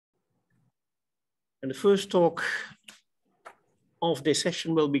And the first talk of this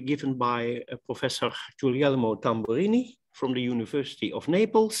session will be given by Professor Guglielmo Tamburrini from the University of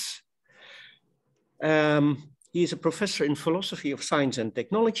Naples. He is a professor in philosophy of science and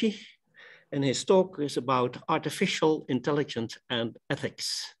technology, and his talk is about artificial intelligence and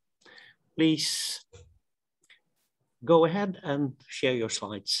ethics. Please go ahead and share your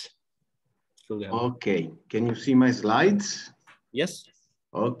slides. Guglielmo. Okay, can you see my slides? Yes.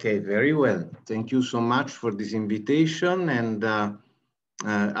 Okay, very well. Thank you so much for this invitation. And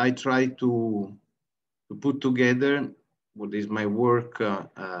I try to put together what is my work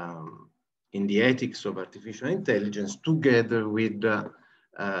in the ethics of artificial intelligence together with the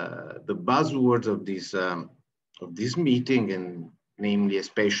buzzwords of this meeting, and namely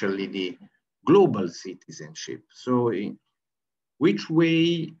especially the global citizenship. So in which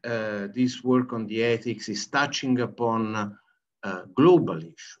way this work on the ethics is touching upon global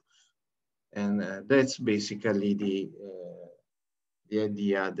issues. And that's basically the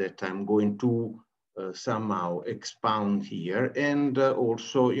idea that I'm going to somehow expound here. And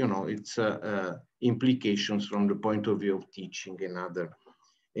also, you know, it's implications from the point of view of teaching and other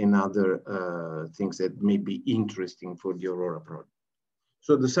things that may be interesting for the Aurora project.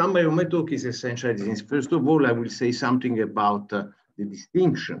 So the summary of my talk is essentially this. First of all, I will say something about the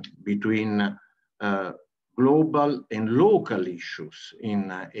distinction between global and local issues in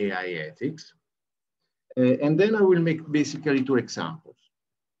AI ethics. And then I will make basically two examples.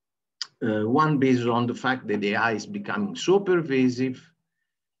 One based on the fact that AI is becoming so pervasive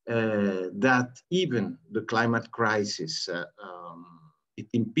that even the climate crisis, it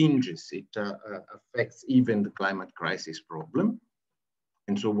impinges, it affects even the climate crisis problem.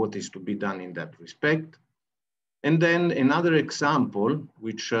 And so what is to be done in that respect? And then another example,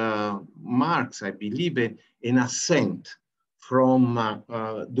 which marks, I believe, an ascent from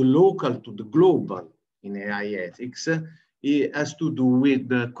the local to the global in AI ethics, it has to do with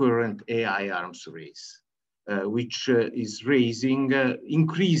the current AI arms race, which is raising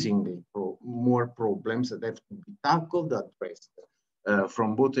increasingly more problems that have to be tackled, addressed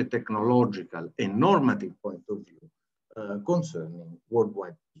from both a technological and normative point of view concerning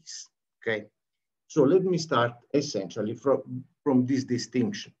worldwide peace. Okay. So let me start essentially from this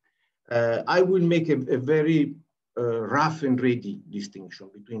distinction. I will make a very rough and ready distinction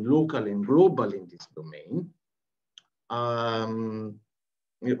between local and global in this domain.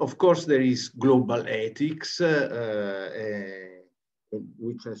 Of course, there is global ethics,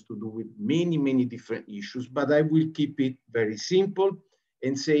 which has to do with many, many different issues, but I will keep it very simple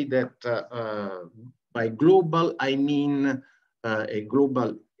and say that by global, I mean a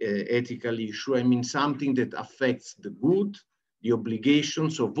global ethical issue. I mean something that affects the good, the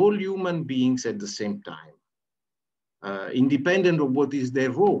obligations of all human beings at the same time, independent of what is their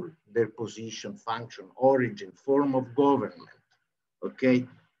role, their position, function, origin, form of government, okay?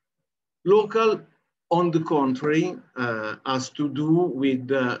 Local, on the contrary, has to do with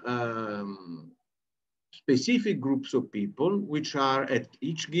specific groups of people which are at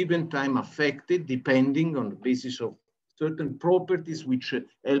each given time affected depending on the basis of certain properties which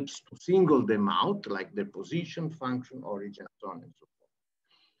helps to single them out, like their position, function, origin, so on and so forth.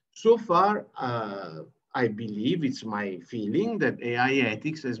 So far, I believe, it's my feeling, that AI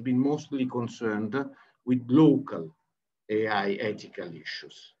ethics has been mostly concerned with local AI ethical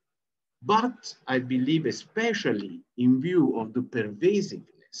issues. But I believe, especially in view of the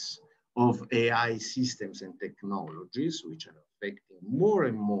pervasiveness of AI systems and technologies, which are affecting more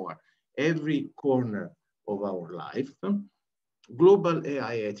and more every corner of our life, global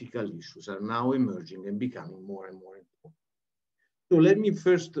AI ethical issues are now emerging and becoming more and more important. So let me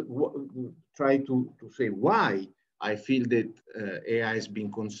first try to say why I feel that AI has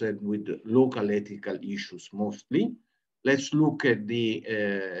been concerned with local ethical issues mostly. Let's look at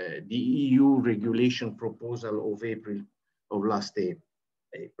the EU regulation proposal of April of last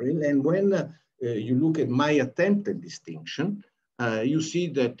April. And when you look at my attempted distinction, you see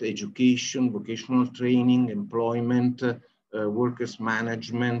that education, vocational training, employment, workers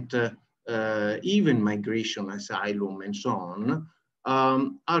management, even migration, asylum, and so on,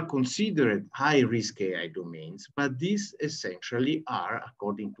 are considered high-risk AI domains, but these essentially are,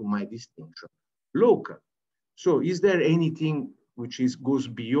 according to my distinction, local. So is there anything which goes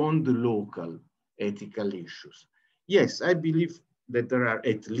beyond the local ethical issues? Yes, I believe that there are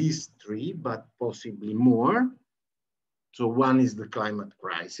at least three, but possibly more. So one is the climate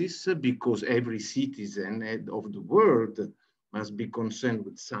crisis, because every citizen of the world must be concerned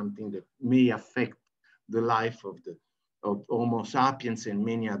with something that may affect the life of Homo sapiens and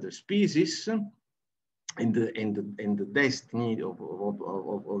many other species. the destiny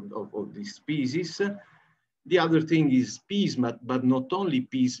of this species. The other thing is peace, but not only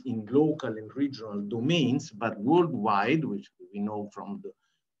peace in local and regional domains, but worldwide, which we know from the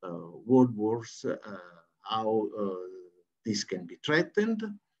world wars, how this can be threatened.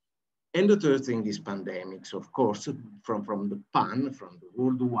 And the third thing is pandemics, of course, from the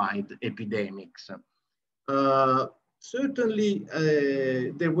worldwide epidemics. Certainly,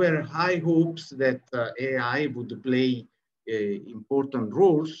 there were high hopes that AI would play important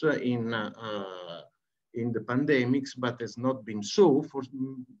roles in the pandemics, but has not been so for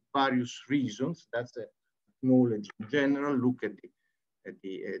various reasons. That's knowledge in general. Look at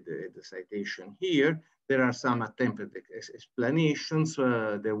the citation here. There are some attempted explanations.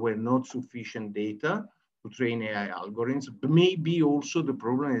 There were not sufficient data to train AI algorithms. But maybe also the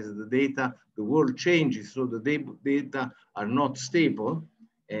problem is the world changes, so the data are not stable,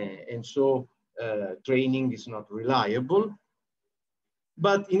 and so training is not reliable.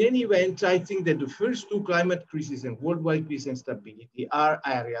 But in any event, I think that the first two, climate crisis and worldwide peace and stability, are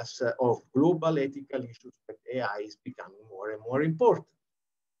areas of global ethical issues that AI is becoming more and more important.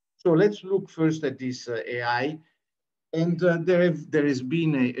 So let's look first at this AI. And there has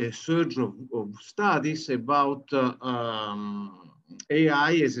been a surge of studies about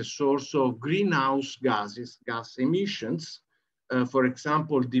AI as a source of greenhouse gas emissions. For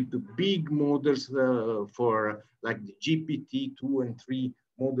example, the big models for like the GPT-2 and 3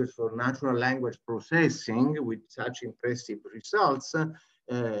 models for natural language processing with such impressive results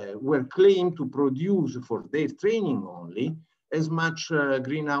were claimed to produce, for their training only, as much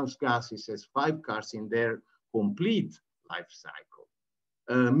greenhouse gases as 5 cars in their complete life cycle.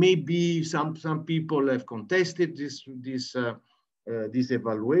 Maybe some people have contested this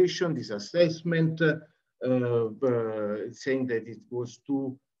evaluation, this assessment, saying that it was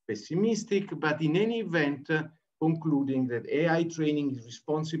too pessimistic, but in any event, concluding that AI training is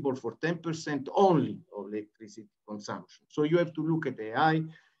responsible for 10% only of electricity consumption. So you have to look at AI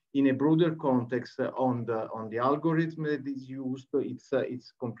in a broader context on the algorithm that is used,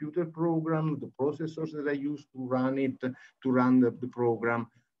 its computer program, the processors that are used to run it, to run the program,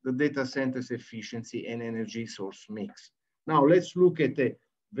 the data center's efficiency and energy source mix. Now let's look at a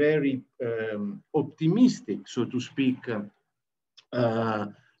very optimistic, so to speak,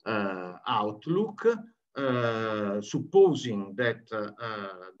 outlook, supposing that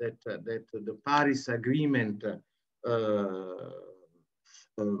the Paris Agreement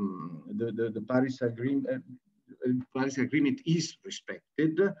the Paris Agreement is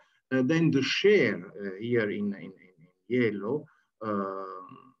respected, then the share here in yellow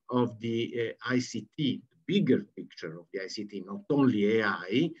of the ICT, the bigger picture of the ICT, not only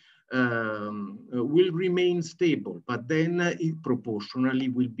AI, will remain stable, but then it proportionally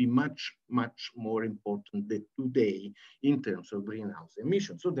will be much more important than today in terms of greenhouse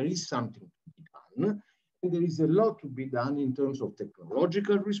emissions. So there is something to be done. And there is a lot to be done in terms of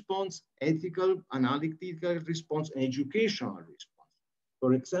technological response, ethical, analytical response, and educational response.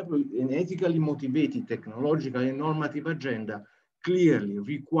 For example, an ethically motivated technological and normative agenda clearly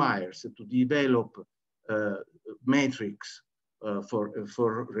requires to develop metrics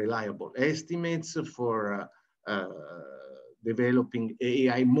for reliable estimates, for developing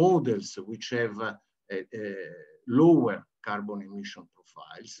AI models which have lower carbon emission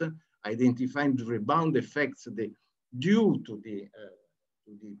profiles, identifying the rebound effects due to the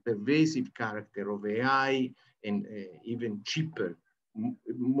pervasive character of AI and even cheaper,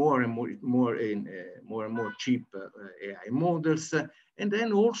 more and more cheap AI models. And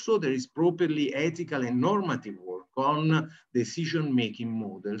then also there is properly ethical and normative work on decision-making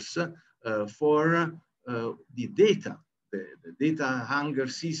models for the data. The data hunger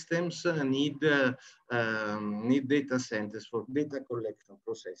systems need data centers for data collection,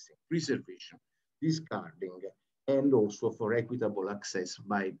 processing, preservation, discarding, and also for equitable access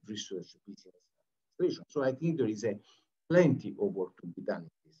by research business administration. So I think there is plenty of work to be done in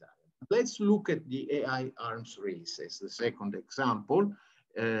this area. Let's look at the AI arms race as the second example.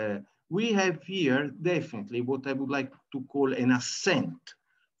 We have here definitely what I would like to call an ascent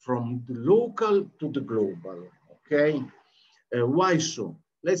from the local to the global, okay? Why so?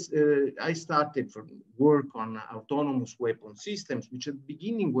 I started from work on autonomous weapon systems, which at the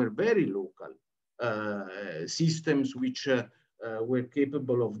beginning were very local systems which were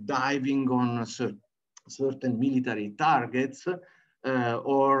capable of diving on certain military targets,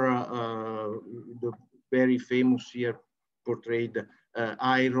 or the very famous here portrayed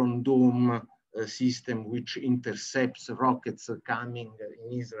Iron Dome system, which intercepts rockets coming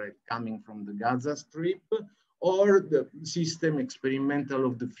in Israel, coming from the Gaza Strip, or the system experimental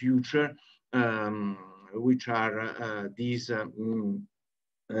of the future which are these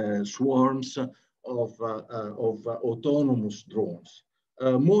swarms of autonomous drones.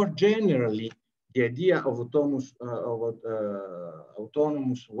 More generally, the idea of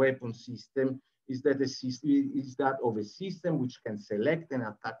autonomous weapon system is that of a system which can select and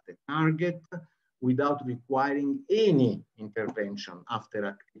attack the target without requiring any intervention after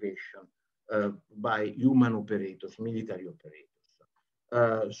activation by human operators, military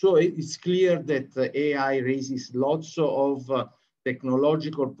operators. So it's clear that AI raises lots of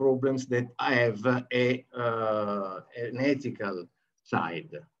technological problems that have an ethical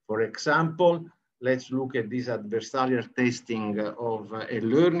side. For example, let's look at this adversarial testing of a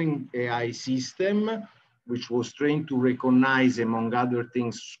learning AI system, which was trained to recognize, among other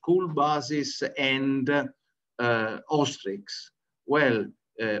things, school buses and ostriches. Well,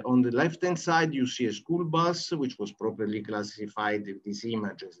 on the left-hand side, you see a school bus, which was properly classified in this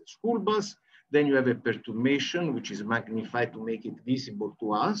image as a school bus. Then you have a perturbation, which is magnified to make it visible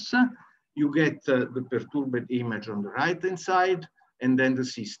to us. You get the perturbed image on the right-hand side, and then the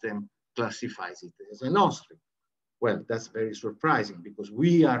system classifies it as an ostrich. Well, that's very surprising because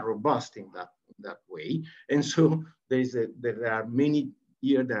we are robust in that way. And so there are many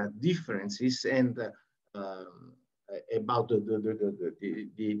here, there are differences and about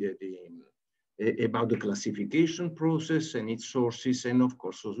the classification process and its sources, and of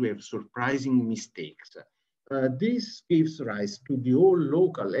course, we have surprising mistakes. This gives rise to the whole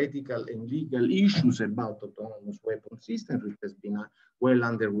local ethical and legal issues about autonomous weapon systems, which has been well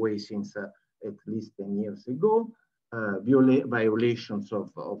underway since at least 10 years ago. Violations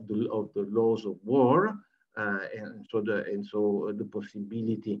of the laws of war, and so the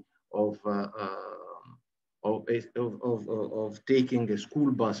possibility of taking a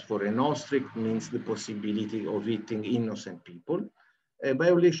school bus for an ostrich means the possibility of hitting innocent people.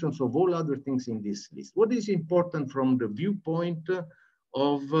 Violations of all other things in this list. What is important from the viewpoint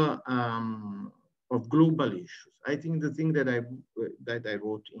of global issues? I think the thing that I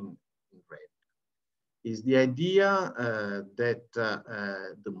wrote in red is the idea that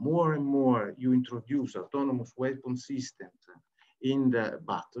the more and more you introduce autonomous weapon systems in the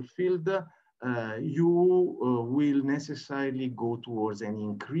battlefield, you will necessarily go towards an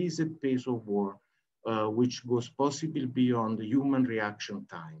increased pace of war, which goes possibly beyond the human reaction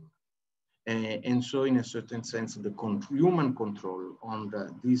time. And so in a certain sense, the human control on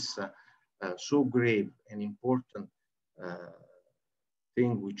this so grave and important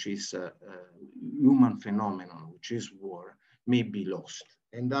thing, which is a human phenomenon, which is war, may be lost.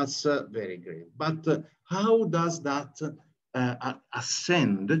 And that's very grave. But how does that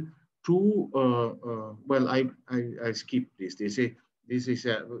ascend to, well, I skip this. This is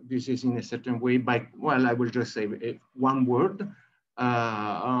in a certain way by, well, I will just say one word.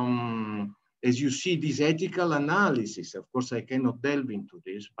 As you see, this ethical analysis, of course, I cannot delve into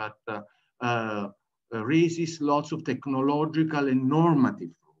this, but raises lots of technological and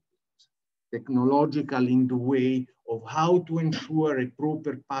normative problems. Technological in the way of how to ensure a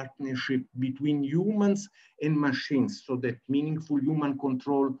proper partnership between humans and machines so that meaningful human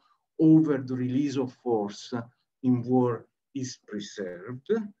control over the release of force in war is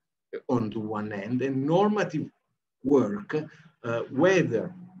preserved on the one hand, and normative work,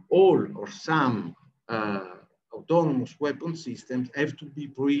 whether all or some autonomous weapon systems have to be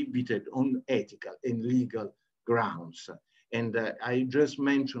prohibited on ethical and legal grounds. And I just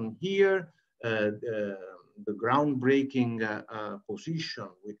mentioned here the groundbreaking position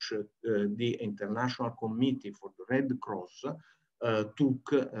which the International Committee for the Red Cross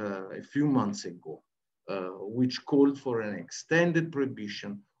took a few months ago, which called for an extended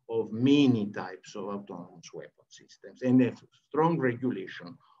prohibition of many types of autonomous weapon systems and a strong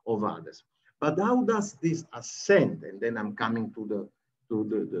regulation of others. But how does this ascend? And then I'm coming to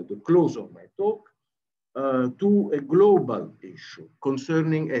the close of my talk, to a global issue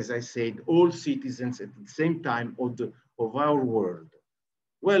concerning, as I said, all citizens at the same time of our world.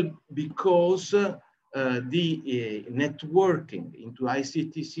 Well, because the networking into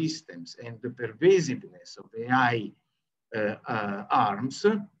ICT systems and the pervasiveness of AI arms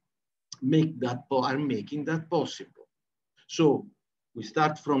are making that possible. So we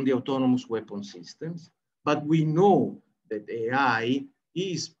start from the autonomous weapon systems, but we know that AI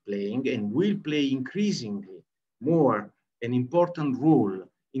is playing and will play increasingly more an important role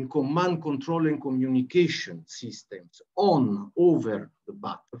in command, control, and communication systems over the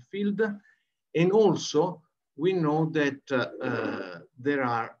battlefield. And also, we know that there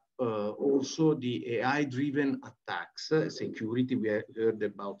are also the AI-driven attacks, security. We heard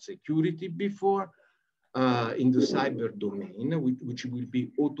about security before in the cyber domain, which will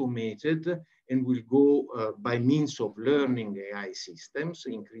be automated and will go by means of learning AI systems,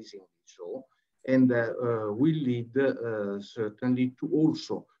 increasingly so, and will lead certainly to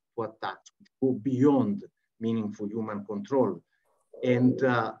also to attacks which go beyond meaningful human control. And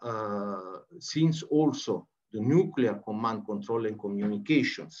since also the nuclear command, control, and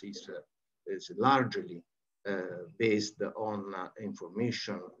communications is largely based on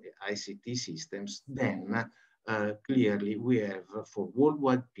information ICT systems, then clearly we have for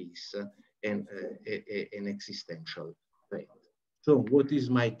worldwide peace an existential threat. So what is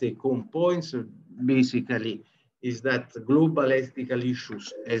my take-home points? Basically, is that global ethical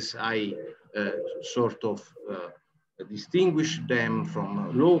issues, as I sort of distinguish them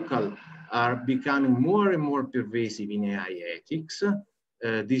from local, are becoming more and more pervasive in AI ethics.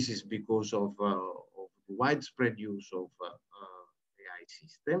 This is because of widespread use of AI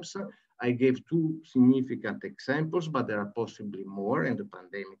systems. I gave two significant examples, but there are possibly more, and the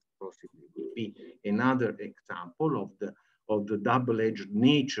pandemic possibly will be another example of the double-edged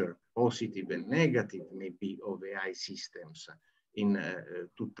nature, positive and negative, maybe, of AI systems in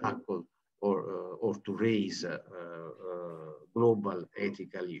to tackle or to raise global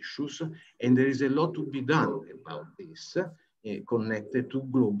ethical issues. And there is a lot to be done about this connected to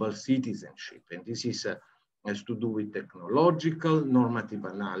global citizenship. And this is has to do with technological, normative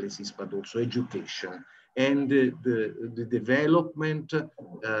analysis, but also education and the development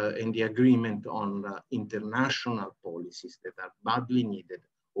and the agreement on international policies that are badly needed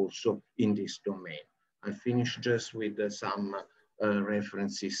also in this domain. I finish just with some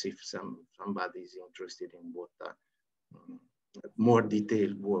references if somebody is interested in what more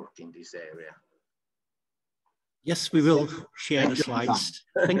detailed work in this area. Yes, we will share the slides.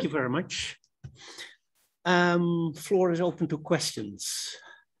 Thank you very much. Floor is open to questions.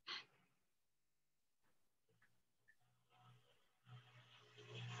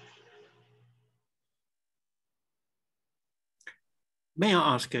 May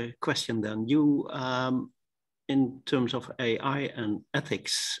I ask a question then? You, in terms of AI and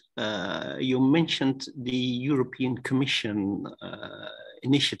ethics, you mentioned the European Commission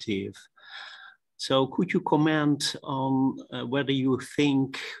initiative. So could you comment on whether you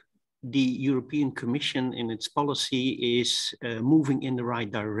think the European Commission in its policy is moving in the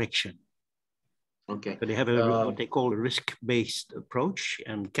right direction? Okay. So they have what they call a risk-based approach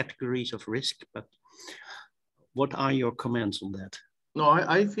and categories of risk, but what are your comments on that? No,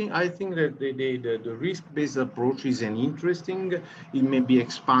 I think that the risk-based approach is an interesting. It may be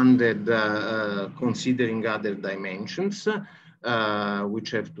expanded considering other dimensions,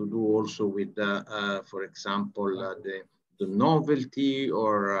 which have to do also with, for example, the novelty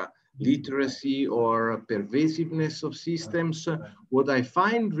or literacy or pervasiveness of systems. What I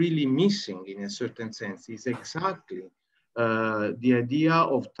find really missing, in a certain sense, is exactly the idea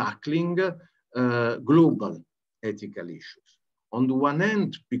of tackling global ethical issues. On the one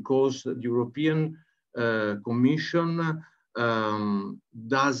hand, because the European Commission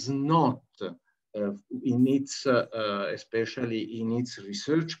does not, in its, especially in its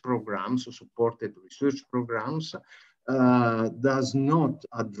research programs, or supported research programs, does not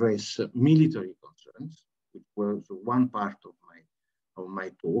address military concerns, which was one part of my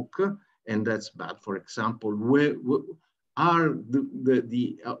talk, and that's bad. For example, where are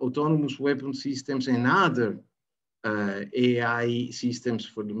the autonomous weapon systems and other AI systems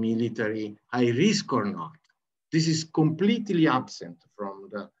for the military high risk or not? This is completely absent from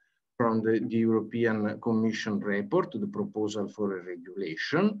the European Commission report, the proposal for a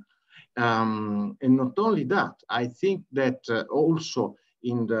regulation. And not only that, I think that also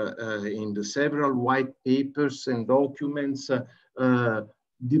in the several white papers and documents,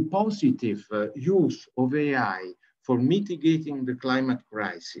 the positive use of AI for mitigating the climate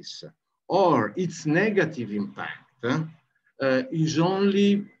crisis or its negative impact is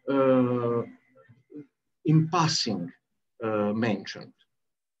only in passing mentioned.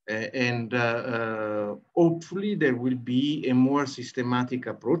 And hopefully there will be a more systematic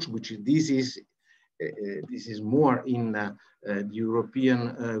approach, which this is more in the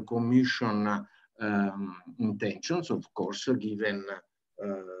European Commission intentions, of course, given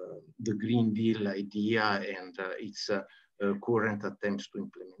the Green Deal idea and its current attempts to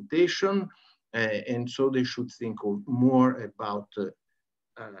implementation. And so they should think more about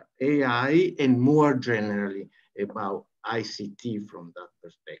AI and more generally about ICT from that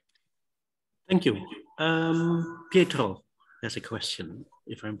perspective. Thank you. Pietro has a question,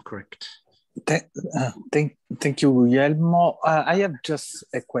 if I'm correct. Thank you, Guglielmo. I have just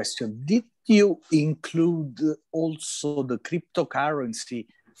a question. Did you include also the cryptocurrency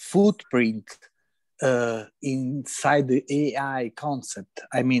footprint inside the AI concept?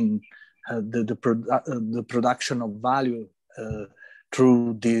 I mean, the production of value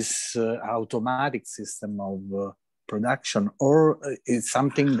through this automatic system of production, or it's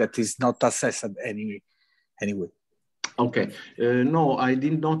something that is not assessed anyway? Okay, no, I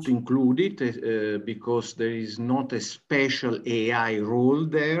did not include it because there is not a special AI role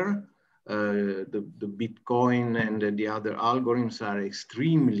there. The Bitcoin and the other algorithms are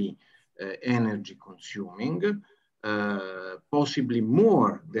extremely energy consuming, possibly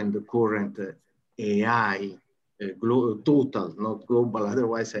more than the current AI total, not global,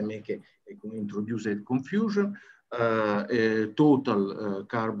 otherwise I introduce a confusion. Total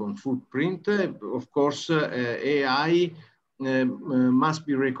carbon footprint. Of course, AI must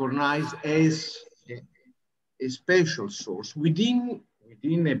be recognized as a special source within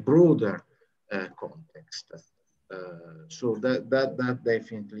a broader context. So that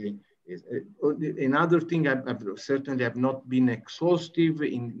definitely is. Another thing, I've certainly have not been exhaustive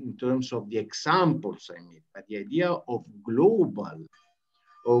in terms of the examples I made, but the idea of global.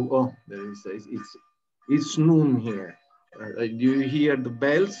 There is it's noon here. Do you hear the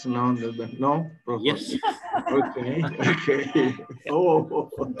bells? No, no. Yes. Okay. Okay. Oh.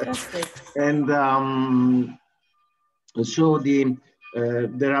 And so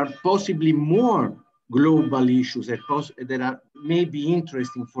there are possibly more global issues that are maybe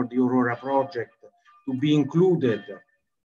interesting for the Aurora project to be included